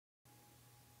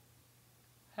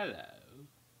Hello.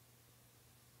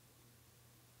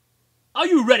 Are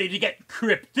you ready to get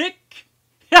cryptic?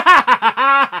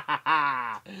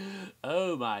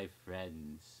 Oh, my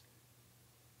friends.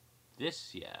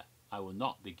 This year, I will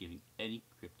not be giving any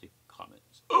cryptic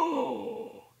comments.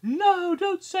 Oh, no,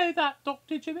 don't say that,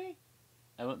 Dr. Jimmy.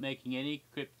 I won't making any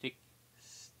cryptic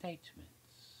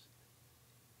statements.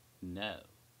 No,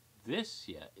 this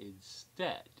year,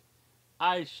 instead,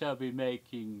 I shall be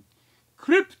making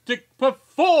cryptic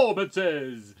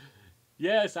performances.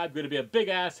 Yes, I'm going to be a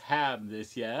big-ass ham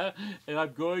this year, and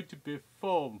I'm going to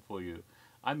perform for you.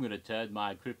 I'm going to turn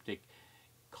my cryptic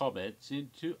comments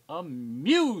into a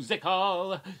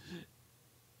musical.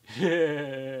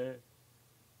 So,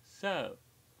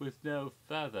 with no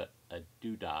further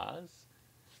ado-das,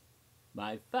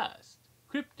 my first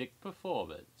cryptic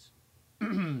performance.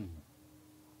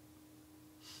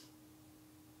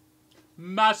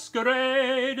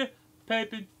 Masquerade,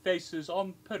 painted faces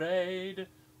on parade.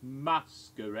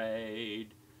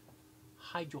 Masquerade,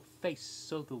 hide your face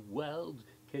so the world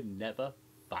can never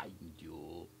find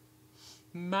you.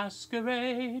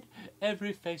 Masquerade,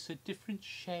 every face a different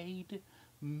shade.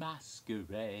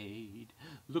 Masquerade,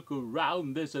 look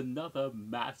around, there's another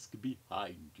mask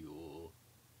behind you.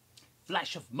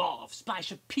 Flash of mauve,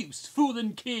 splash of puce, fool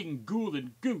and king, ghoul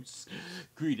and goose,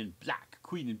 green and black,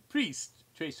 queen and priest,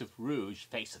 trace of rouge,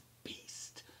 face of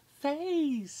beast.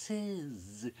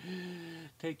 Faces.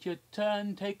 Take your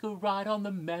turn, take a ride on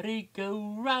the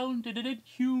merry-go-round in an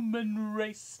inhuman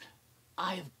race.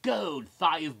 Eye of gold,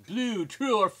 thigh of blue,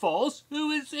 true or false,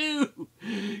 who is who?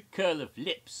 Curl of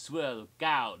lips, swirl of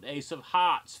gown, ace of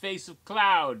hearts, face of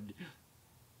cloud.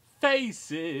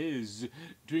 Faces.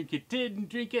 Drink it in,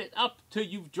 drink it up till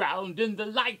you've drowned in the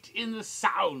light, in the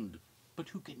sound. But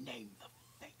who can name the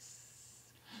face?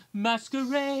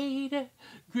 Masquerade,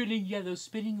 grinning yellow,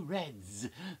 spinning reds.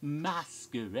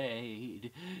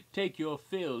 Masquerade, take your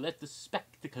fill, let the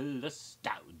spectacle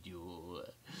astound you.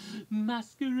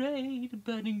 Masquerade,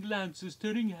 burning glances,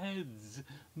 turning heads.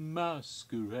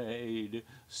 Masquerade,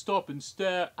 stop and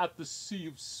stare at the sea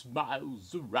of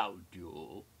smiles around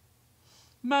you.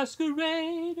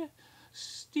 Masquerade,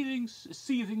 stealing,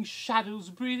 seething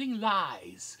shadows, breathing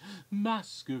lies.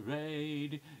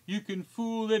 Masquerade, you can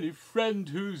fool any friend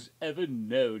who's ever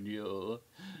known you.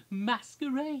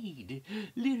 Masquerade,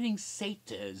 leering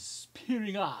satyrs,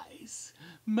 peering eyes.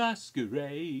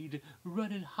 Masquerade,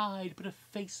 run and hide, but a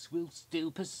face will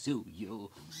still pursue you.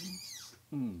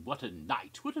 What a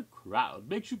night, what a crowd,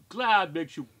 makes you glad,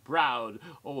 makes you proud,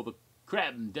 all the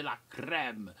creme de la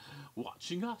creme,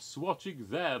 watching us, watching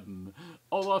them.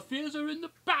 All our fears are in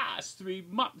the past, 3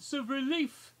 months of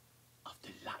relief, of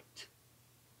delight,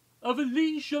 of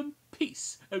Elysium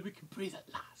peace, and we can breathe at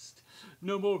last.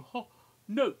 No more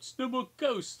notes, no more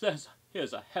ghosts.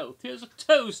 Here's a health, here's a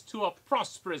toast to a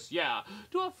prosperous year,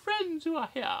 to our friends who are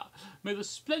here. May the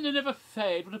splendour never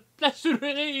fade, what a blessed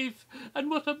relief, and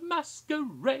what a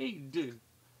masquerade.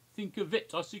 Think of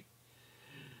it, or see.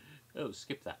 Oh,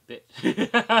 skip that bit.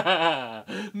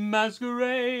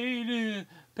 Masquerade,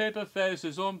 paper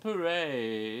faces on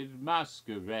parade.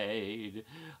 Masquerade,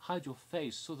 hide your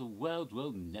face so the world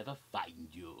will never find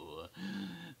you.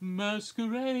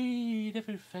 Masquerade,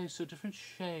 every face a different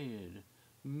shade.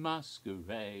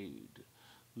 Masquerade,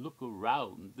 look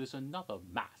around, there's another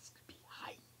mask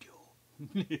behind you.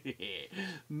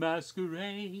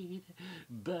 Masquerade,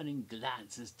 burning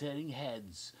glances, turning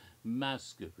heads.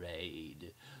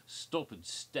 Masquerade, stop and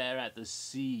stare at the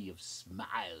sea of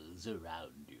smiles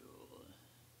around you.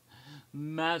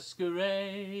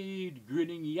 Masquerade,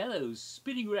 grinning yellows,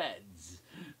 spinning reds.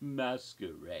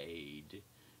 Masquerade,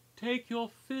 take your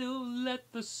fill,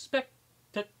 let the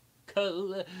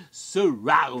spectacle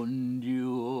surround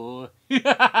you.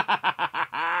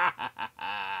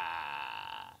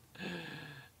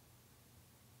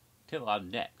 Till our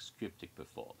next cryptic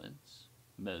performance,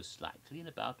 most likely in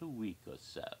about a week or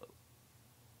so.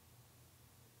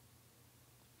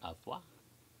 Au revoir.